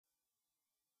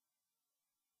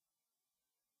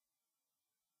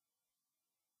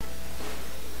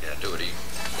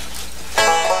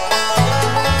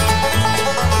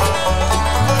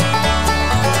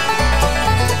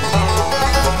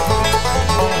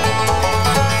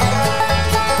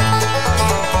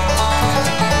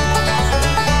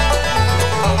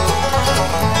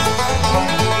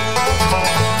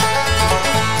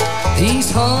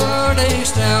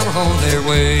others down on their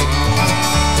way.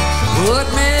 What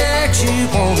makes you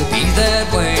want to be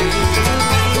that way?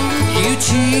 You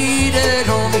cheated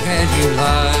on me and you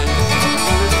lied.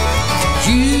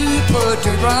 You put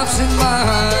your drops in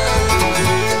mine.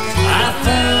 I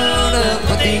found out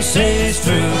what they say is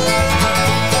true.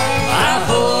 I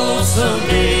hope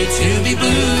someday to be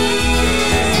blue,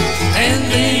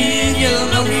 and then you'll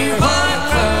know your heart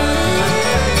cry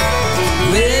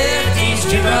with these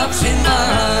teardrops in mine.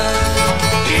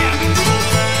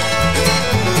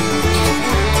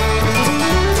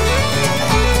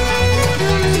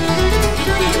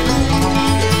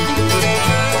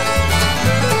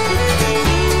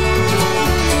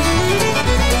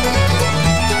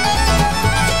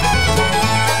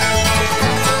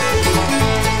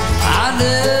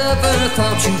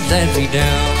 Thought you'd let me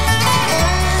down,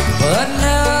 but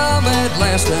now at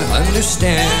last I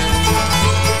understand.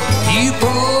 You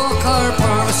broke our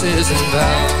promises and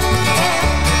vows.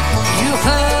 You'll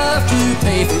have to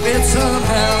pay for it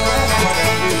somehow.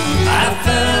 I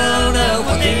found out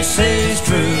what they say is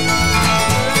true.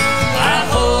 I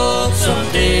hope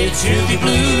someday to be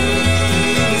blue,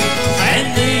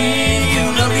 and then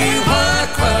you'll know you I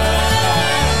cry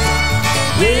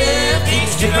with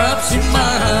these teardrops in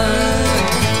my eyes.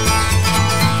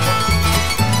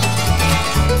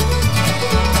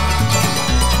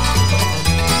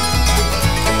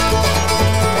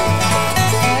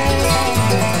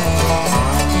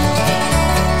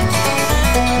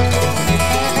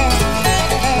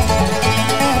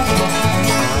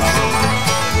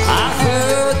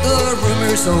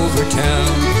 Over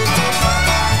town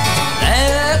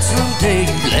that someday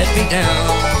you let me down.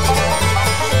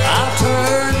 I'll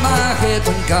turn my head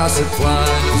when gossip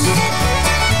flies,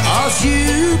 'cause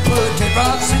you put your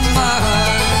rocks in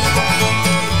mine.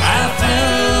 I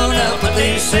found out what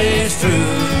they say is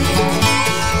true.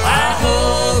 I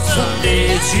hope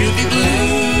someday you'll be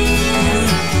blue,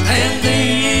 and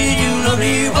then you'll know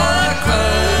me I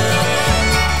cry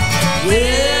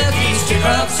with these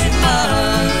teardrops in mine.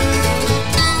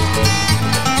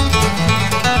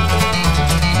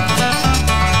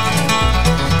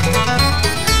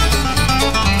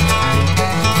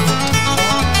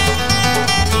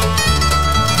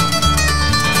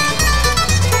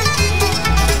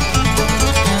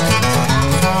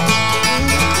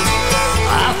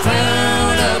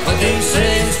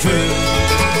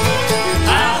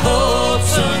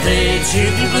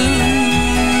 You'll be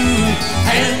blue,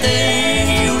 and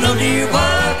then you'll know dear why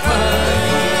I cry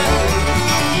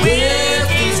with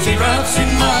these teardrops in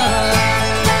mine.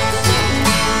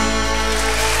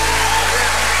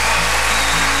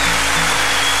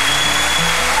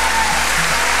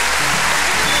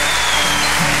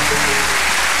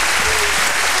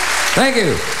 Thank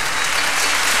you.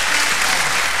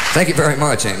 Thank you very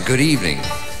much, and good evening,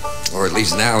 or at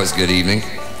least now is good evening.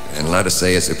 And let us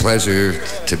say it's a pleasure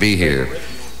to be here.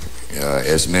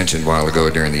 As mentioned a while ago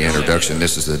during the introduction,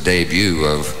 this is the debut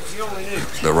of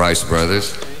the Rice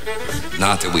Brothers.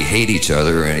 Not that we hate each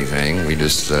other or anything. We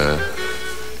just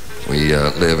we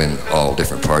live in all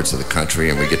different parts of the country,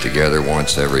 and we get together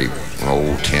once every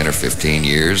 10 or 15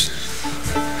 years.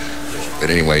 But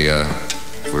anyway,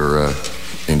 we're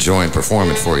enjoying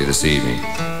performing for you this evening,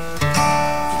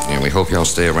 and we hope y'all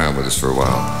stay around with us for a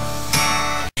while.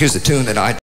 Here's a tune that I